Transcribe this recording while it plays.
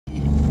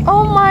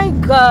Oh my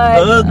God.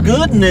 Oh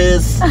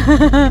goodness.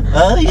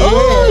 Oh yeah.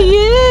 Oh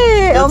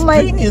yeah. The Oh my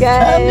spring is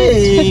God.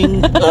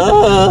 coming.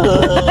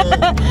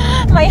 Oh.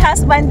 My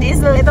husband is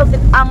a little bit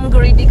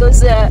angry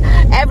because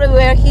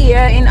everywhere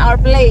here in our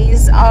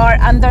place are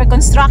under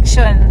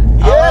construction.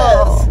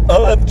 Yes.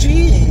 OMG.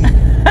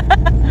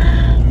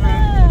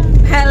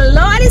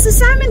 Hallo alle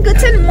zusammen,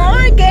 guten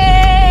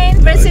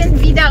Morgen. Wir sind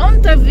wieder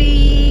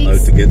unterwegs. All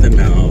together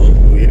now.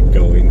 We are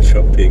going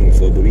shopping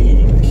for the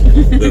week.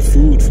 The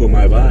food for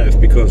my wife,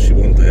 because she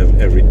wants to have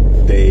every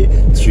day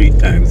 3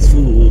 times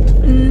food.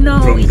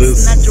 No, From it's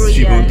this, not real.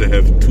 she wants to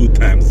have 2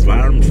 times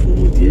warm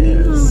food.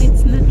 Yes. No,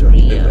 it's not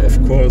real. And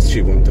of course,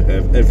 she wants to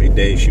have every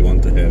day. She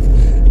wants to have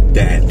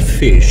dead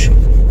fish,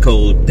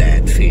 cold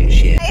dead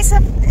fish. Yeah. Isa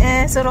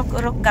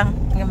surok-urok gang.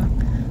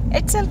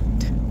 It's a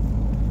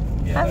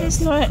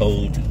Yes,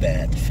 cold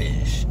dead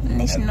fish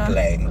Nicht and nur.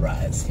 plain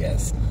rice.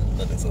 Yes,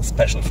 that is a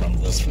special from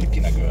this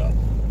Filipina girl.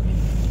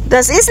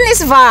 Das ist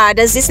nicht wahr.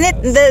 Das ist nicht.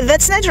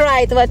 That's not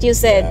right what you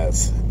said.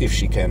 Yes, if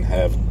she can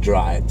have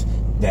dried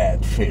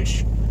dead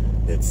fish,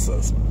 it's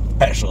a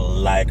special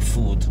like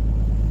food.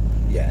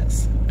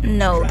 Yes.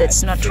 No, Dried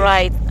that's not fish.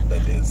 right.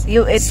 That is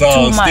You eat so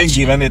too much.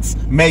 stinky when it's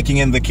making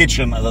in the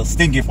kitchen.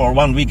 Stinky for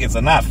 1 week is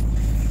enough.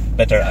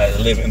 Better I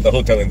live in the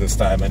hotel in this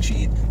time and she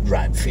eat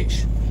dried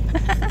fish.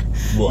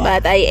 What?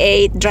 But I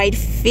ate dried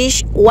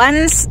fish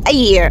once a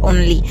year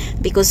only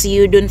because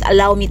you don't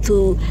allow me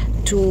to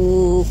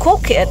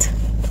cook it.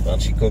 When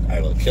she cook,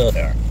 I will kill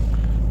her.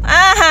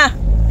 Aha.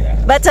 Yeah.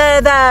 But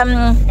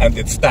And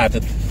it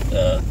started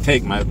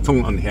take my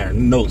tongue on her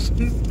nose.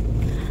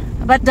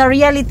 but the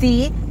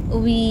reality,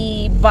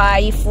 we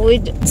buy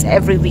food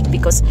every week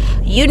because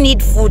you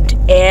need food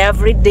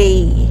every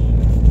day.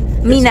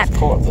 Me Yes, not. of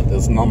course, it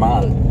is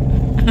normal.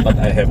 But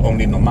I have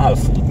only normal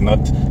food,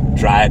 not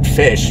dried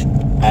fish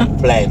and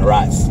plain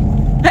rice.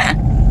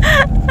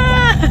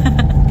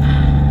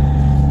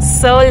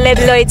 So,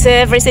 liebe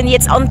Leute, wir sind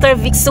jetzt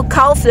unterwegs zu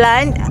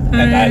Kaufland.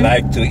 And I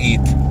like to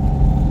eat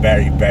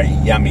very, very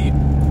yummy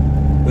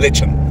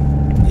Lichen.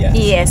 Yes.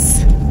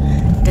 Yes.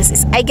 Das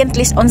ist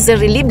eigentlich unser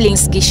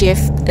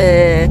Lieblingsgeschäft,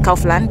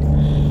 Kaufland.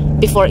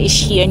 Bevor ich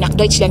hier nach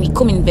Deutschland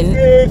gekommen bin,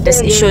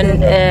 das ist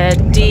schon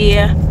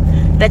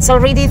that's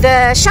already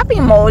the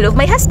shopping mall of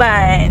my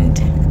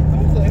husband.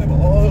 They have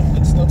all,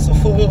 it's not so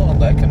full,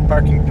 and I can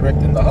parking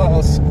direct in the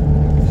house.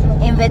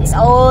 And that's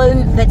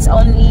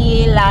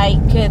only like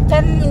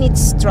 10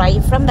 minutes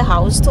drive from the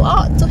house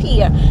to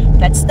here.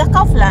 That's the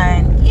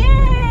Kaufland.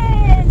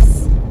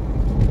 Yes.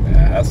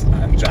 Yes,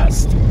 and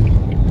just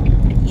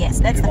Yes,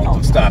 that's you the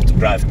want to Kaufland. start to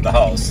drive in the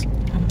house.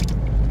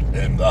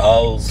 In the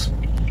house,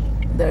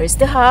 There's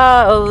the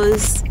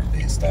house.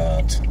 they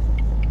start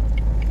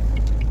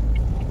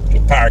to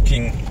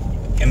parking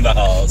in the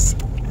house.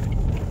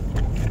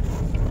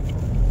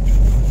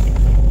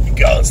 It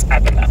goes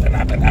up and up and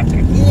up and up.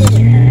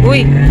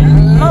 Uy,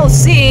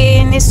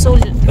 Mausin is so...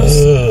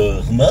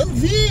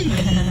 Muzzy!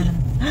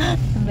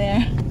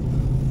 There.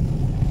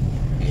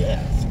 Yes.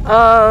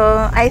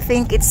 I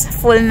think it's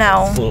full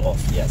now. Full of,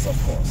 yes, of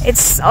course.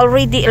 It's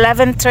already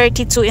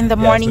 11:32 in the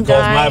morning, yes,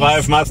 because guys. my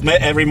wife must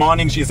every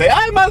morning she say,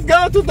 I must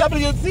go to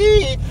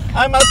WC.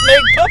 I must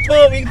make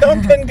popo. We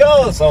don't can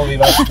go. So we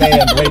must stay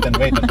and wait and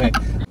wait and wait.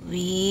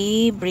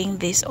 We bring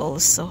this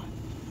also.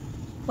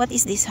 What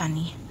is this,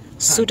 honey?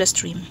 Soda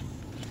stream.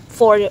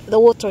 For the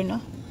water, no?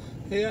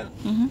 Yeah.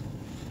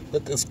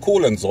 That is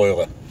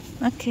Kohlensäure.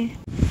 Okay.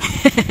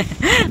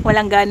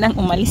 Walang ganang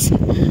umalis.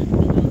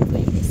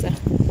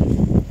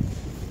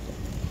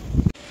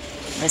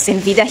 Wir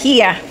sind wieder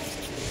hier.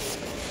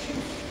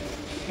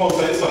 Da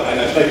ist doch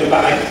einer. Steig doch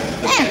rein.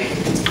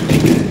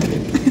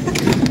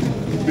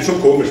 Bist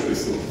schon komisch,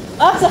 bist du.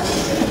 Ach so.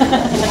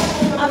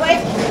 Aber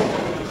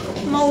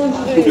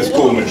Du bist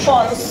komisch.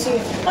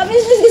 Hab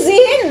ich nicht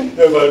gesehen?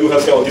 Ja, weil du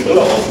hast ja auch die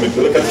Brille auf. Mit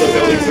Brille kannst du das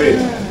ja auch nicht sehen.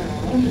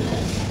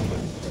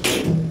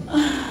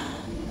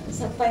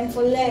 It's a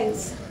painful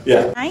legs.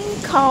 Ja.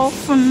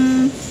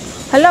 Einkaufen.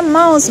 Hala,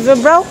 Maus, wir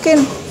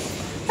brauchen.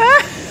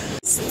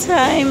 This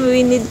time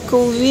we need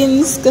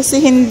coins kasi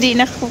hindi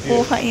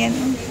nakukuha yan.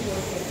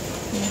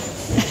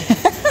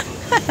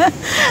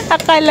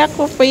 Akala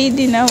ko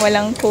pwede na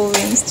walang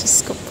coins.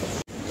 Diyos ko po.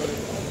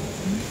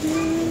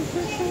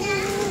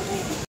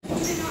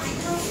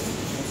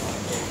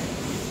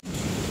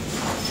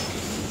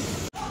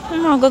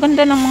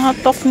 Magaganda ng mga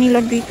top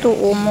nila dito.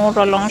 O,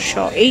 mura lang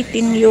siya.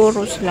 18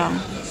 euros lang.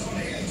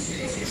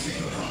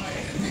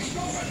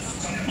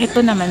 Ito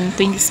naman,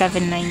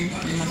 27.90.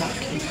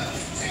 Malaki.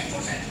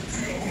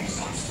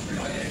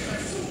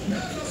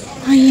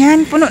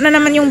 Ayan, puno na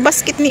naman yung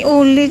basket ni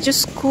Uli.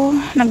 Diyos ko.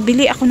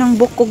 Nagbili ako ng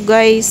buko,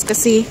 guys.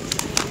 Kasi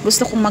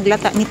gusto kong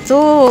maglata nito.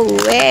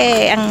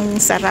 Ang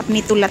sarap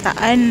nito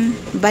lataan.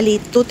 Bali,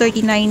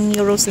 239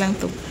 euros lang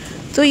to.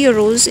 2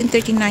 euros and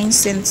 39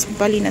 cents.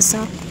 Bali,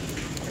 nasa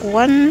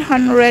 100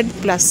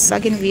 plus.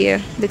 Again,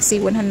 let's say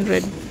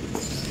 150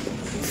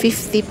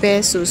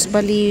 pesos.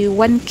 Bali,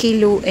 1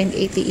 kilo and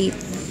 88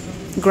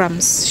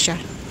 grams siya.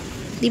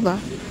 Diba?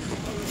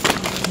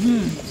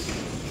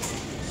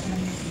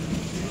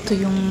 2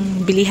 Ito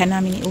yung bilihan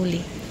namin ni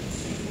Uli.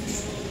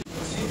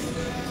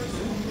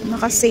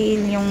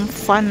 Naka-sale yung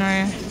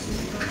funner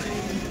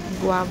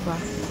guava.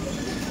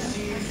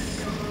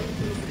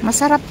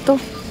 Masarap to.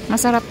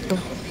 Masarap to.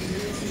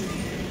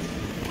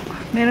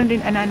 Meron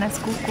din ananas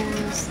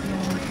cocos.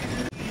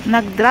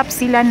 Nag-drop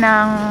sila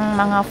ng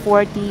mga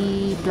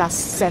 40 plus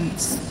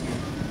cents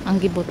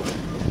ang gibot.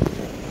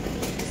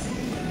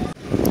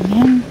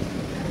 Ayan.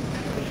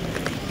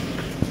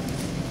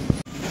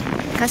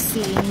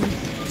 Kasi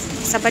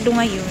Sabado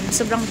ngayon,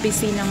 sobrang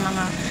busy ng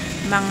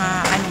mga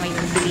ano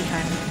ngayon,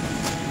 bilihan.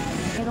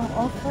 Merong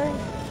offer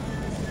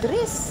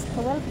dress,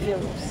 12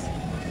 euros.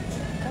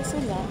 Kaso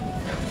lang,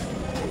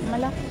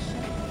 malaki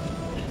siya.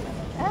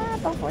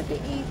 Pang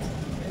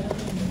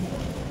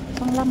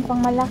 48.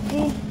 Pang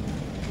malaki.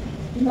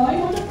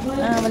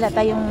 Wala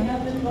tayong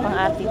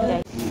pang-atin,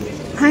 guys.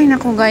 Hay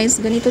nako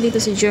guys, ganito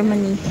dito sa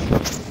Germany.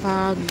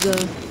 Pag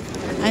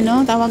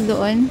tawag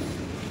doon,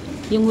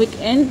 yung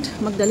weekend,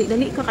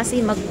 magdali-dali ka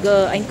kasi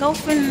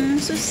einkaufen,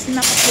 sus,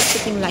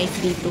 napakasiting life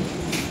dito.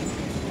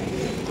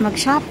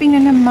 Mag-shopping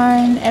na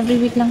naman.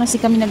 Every week lang kasi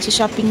kami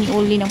nag-shopping ni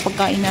Uli ng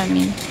pagkain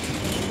namin.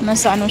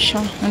 Nasa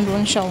siya,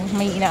 nandoon siya,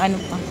 may inaano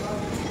pa.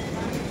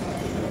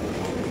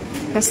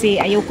 Kasi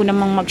ayaw ko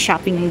namang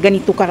mag-shopping ng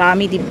ganito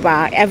karami, di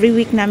ba? Every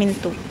week namin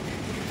to.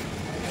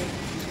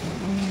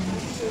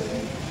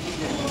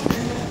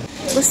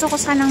 Gusto ko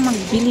sanang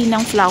magbili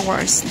ng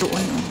flowers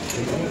doon.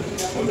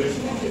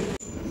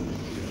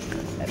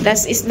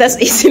 Das ist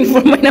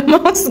für meine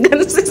Maus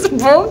ganz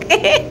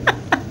okay.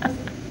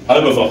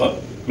 Halbe Woche.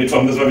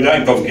 Mittwoch müssen wir wieder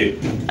einkaufen gehen.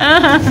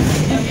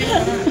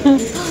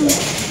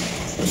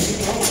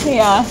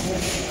 Ja.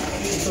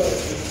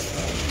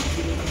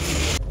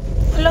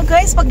 Hello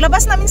guys,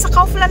 paglabas namin sa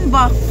Kaufland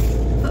ba?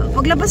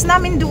 Paglabas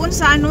namin doon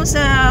sa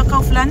sa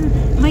Kaufland,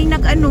 may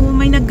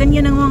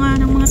nagganyan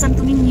ng mga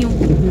Santo Niño.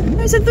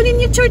 Ay, Santo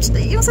Niño Church,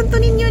 yung Santo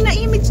Niño na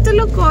image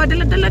talaga,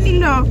 dala-dala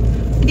nila.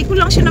 Hindi ko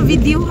lang siya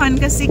na-videohan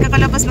kasi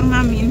kakalabas lang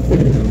namin.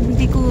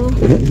 Hindi ko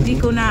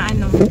na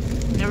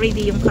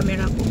ready yung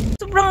camera ko.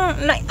 Sobrang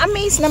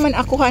amazed naman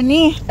ako,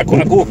 honey.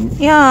 Akku?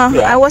 Yeah,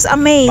 I was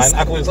amazed.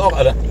 Mein Akku ist auch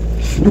alle.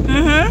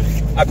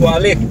 Akku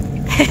alle.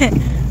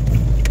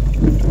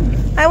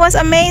 I was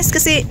amazed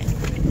kasi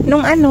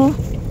nung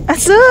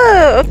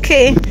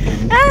okay.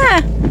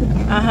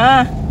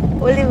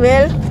 Uli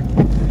will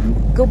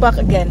go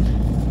back again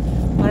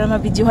para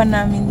ma-videohan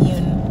namin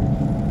yun.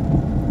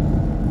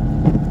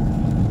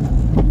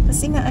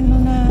 Kasi nga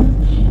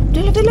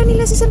dala-dala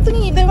nila si Santo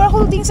Niño. They were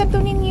holding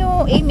Santo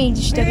Niño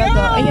image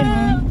talaga.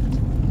 Ayan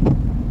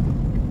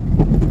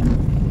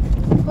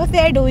What they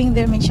are doing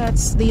there, my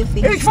shots, do you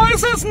think? Ich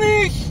weiß es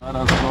nicht!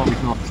 Das glaube ich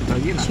noch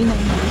Italiener. China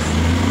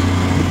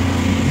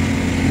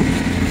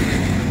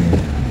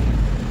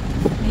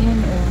Ayan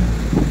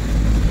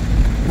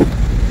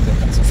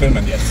Kannst du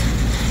filmen jetzt?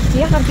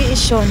 Ja, habe ich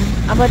schon.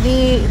 Aber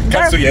die...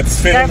 Kannst du jetzt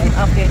filmen?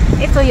 Okay.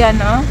 Ito yan,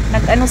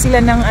 Nag-ano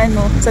sila ng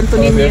Santo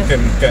Niño.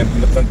 Kein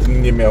Santo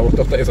Niño mehr hoch.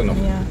 Doch, da ist er noch.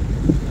 Ja.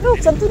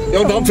 Look, Santo Niño. Ja,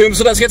 und warum filmst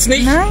du das jetzt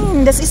nicht?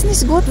 Nein, das ist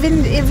nicht gut,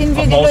 wenn wir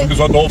die Leute...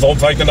 gesagt, warum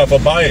fahre ich denn da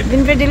vorbei?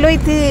 Wenn wir die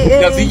Leute...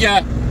 Ja,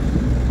 sicher.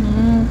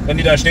 Wenn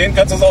die da stehen,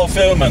 kannst du es auch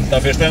filmen.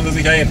 Dafür stellen sie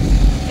sich ja hin.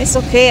 Ist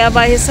okay,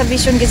 aber das habe ich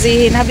schon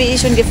gesehen. Habe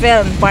ich schon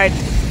gefilmt. Part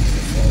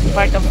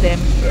of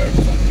them.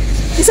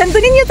 Si Santo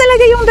Niño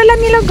talaga yung dala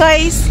nila,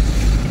 guys.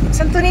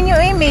 Santo Niño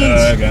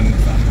image.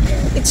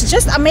 It's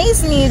just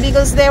amazed me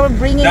because they were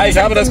bringing. Ja, ich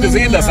habe das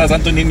gesehen, dass das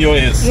Santo Niño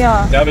ist.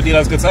 Ja. Ich habe dir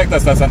das gezeigt,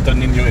 dass das Santo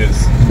Niño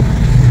ist.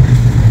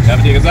 Ich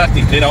habe dir gesagt,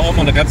 ich drehe da um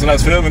und dann kannst du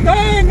das filmen.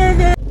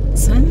 Nein.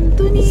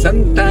 Santo Niño.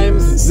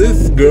 Sometimes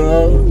this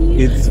girl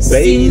is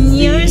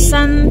Senior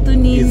Santo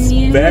Niño. It's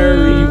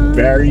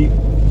very.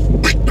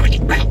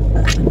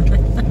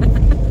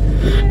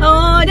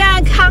 Oh,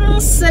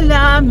 daghang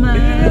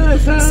salamat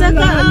sa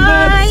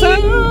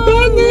Santo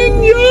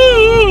Niño.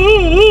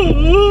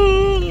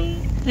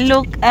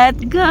 Look at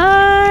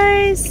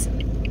guys,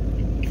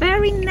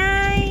 very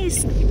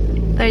nice.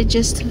 They're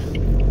just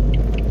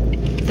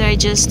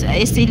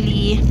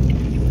easily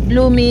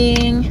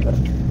blooming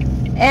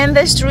in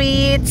the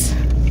streets.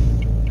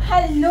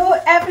 Hello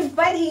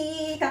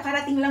everybody,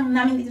 kakarating lang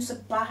namin dito sa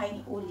bahay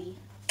ni Uli.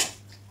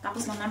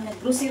 Tapos lang namin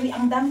nag-grocery.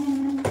 Ang dami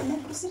namin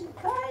nag-grocery,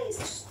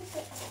 guys.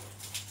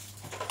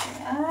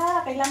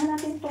 Kailangan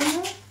natin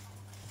itong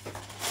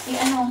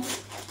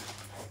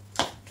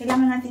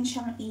kailangan natin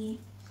siyang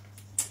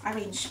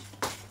i-arrange.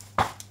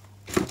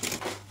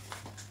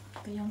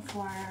 Ito yung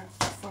for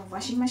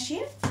washing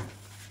machine.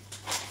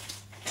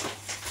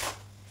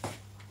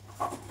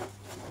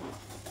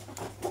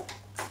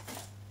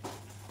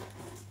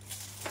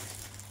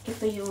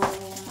 Ito yung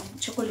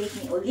chocolate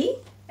ni Uli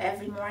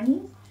every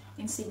morning.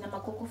 Instead na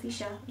magko-coffee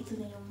siya, ito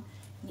na yung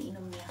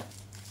iniinom niya.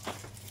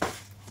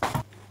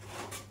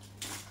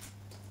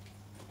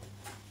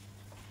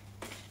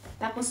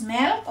 Tapos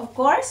milk, of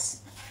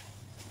course.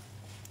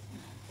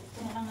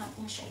 Ito na lang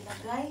natin siya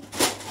ilagay.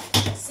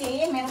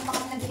 Kasi meron pa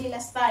kami nabili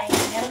last time.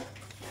 Milk.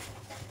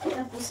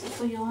 Tapos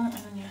ito yung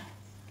niya.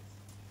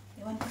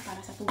 Iwan ko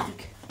para sa tubig.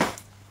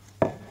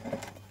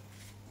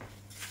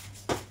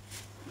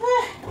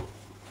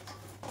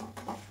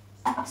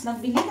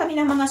 nagbili kami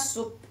ng mga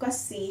soup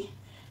kasi,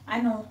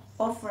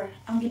 offer,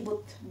 ang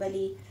libot,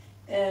 bali,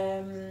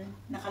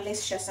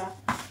 nakales siya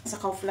sa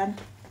Kaufland.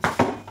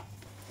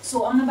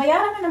 So, ang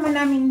nabayaran na naman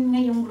namin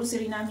ngayong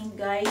grocery namin,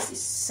 guys,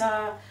 is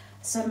sa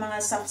mga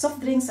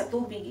soft drinks, sa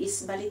tubig,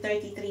 is bali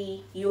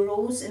 33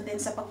 euros. And then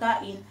sa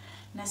pagkain,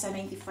 nasa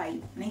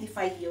 95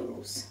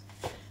 euros.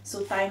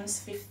 So,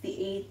 times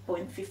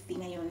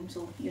 58.50 ngayon.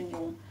 So, yun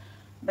yung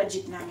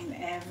budget namin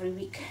every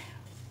week.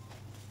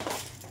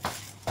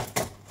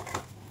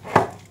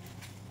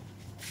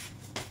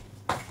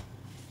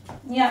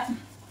 Yeah.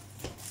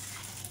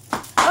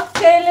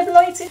 Okay,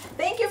 Lebloids.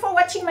 Thank you for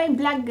watching my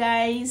vlog,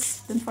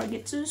 guys. Don't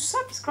forget to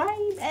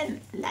subscribe and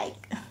like.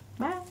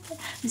 Bye.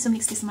 Bis zum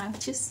nächsten Mal.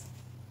 Tschüss.